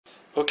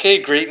Okay,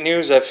 great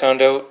news. I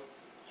found out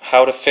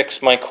how to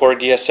fix my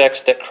Korg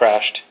ESX that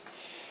crashed.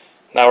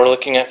 Now we're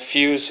looking at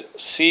fuse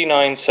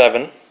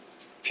C97,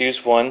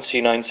 fuse 1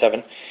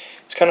 C97.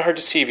 It's kind of hard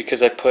to see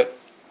because I put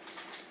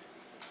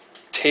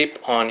tape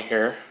on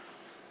here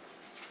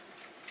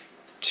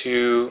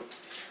to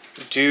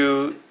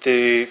do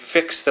the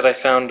fix that I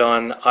found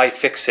on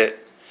ifixit,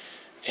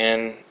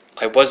 and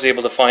I was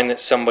able to find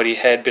that somebody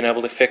had been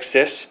able to fix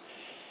this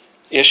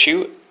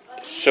issue.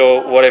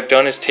 So what I've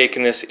done is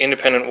taken this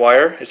independent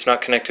wire, it's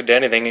not connected to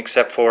anything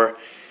except for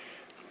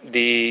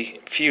the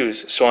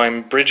fuse, so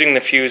I'm bridging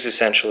the fuse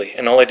essentially,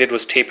 and all I did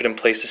was tape it in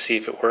place to see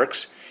if it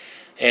works,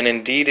 and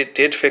indeed it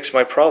did fix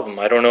my problem.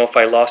 I don't know if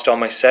I lost all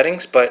my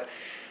settings, but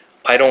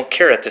I don't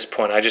care at this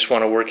point. I just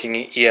want a working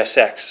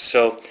ESX.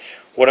 So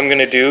what I'm going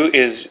to do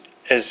is,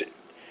 as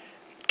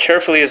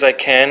carefully as I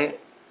can,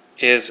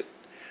 is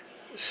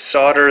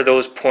solder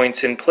those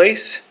points in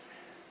place,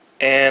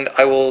 and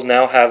I will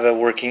now have a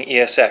working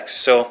ESX.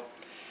 So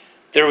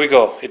there we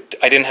go.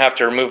 I didn't have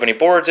to remove any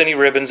boards, any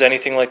ribbons,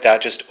 anything like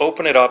that. Just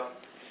open it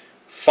up,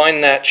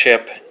 find that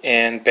chip,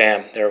 and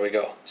bam, there we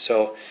go.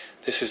 So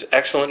this is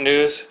excellent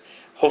news.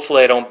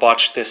 Hopefully I don't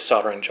botch this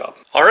soldering job.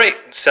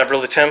 Alright,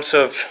 several attempts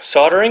of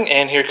soldering,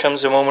 and here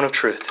comes a moment of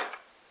truth.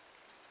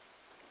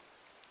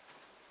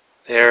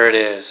 There it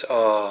is.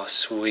 Oh,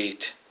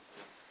 sweet.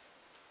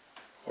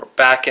 We're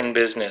back in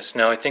business.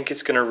 Now I think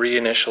it's going to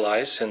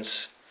reinitialize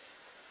since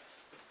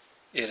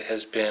it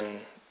has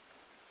been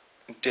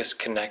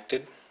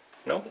disconnected.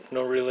 No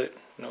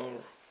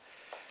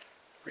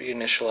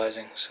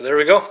reinitializing. So there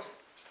we go.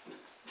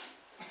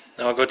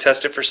 Now I'll go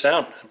test it for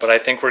sound, but I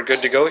think we're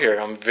good to go here.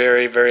 I'm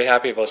very, very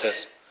happy about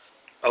this.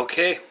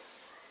 Okay,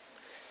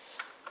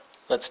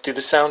 let's do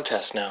the sound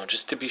test now,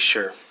 just to be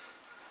sure.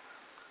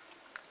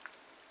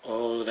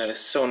 Oh, that is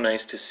so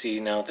nice to see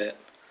now that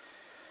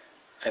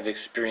I've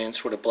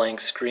experienced what a blank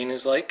screen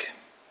is like.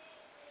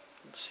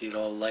 Let's see it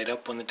all light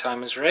up when the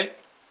time is right.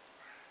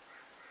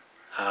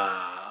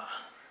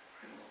 Ah,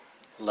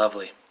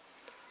 lovely.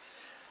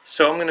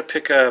 So I'm going to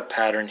pick a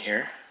pattern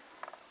here,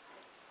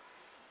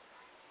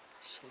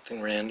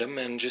 something random,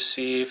 and just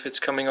see if it's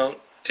coming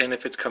out, and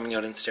if it's coming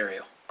out in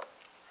stereo.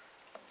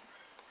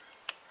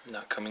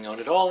 Not coming out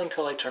at all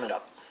until I turn it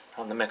up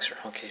on the mixer.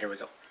 Okay, here we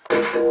go.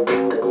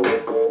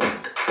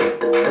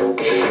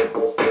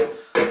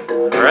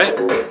 Alright.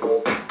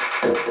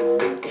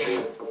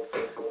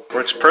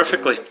 Works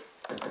perfectly.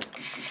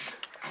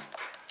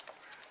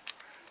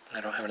 I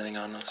don't have anything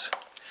on those.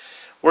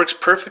 Works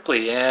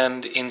perfectly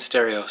and in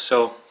stereo.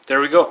 So there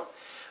we go.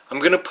 I'm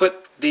going to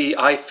put the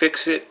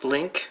ifixit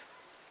link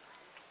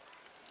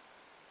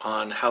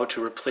on how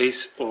to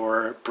replace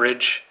or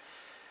bridge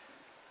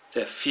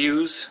the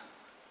fuse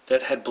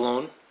that had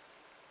blown.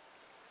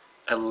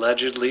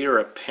 Allegedly or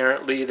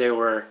apparently they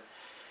were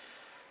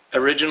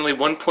originally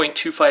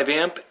 1.25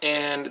 amp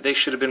and they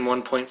should have been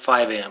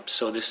 1.5 amp.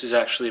 So this is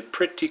actually a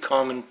pretty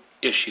common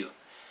issue.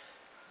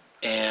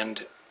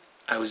 And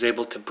I was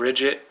able to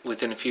bridge it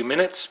within a few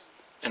minutes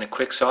and a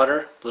quick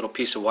solder, a little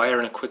piece of wire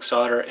and a quick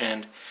solder,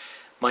 and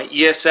my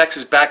ESX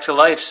is back to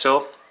life.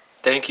 So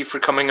thank you for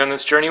coming on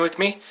this journey with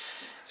me,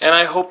 and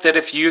I hope that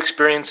if you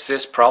experience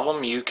this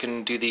problem you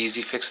can do the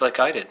easy fix like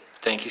I did.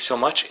 Thank you so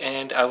much,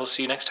 and I will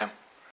see you next time.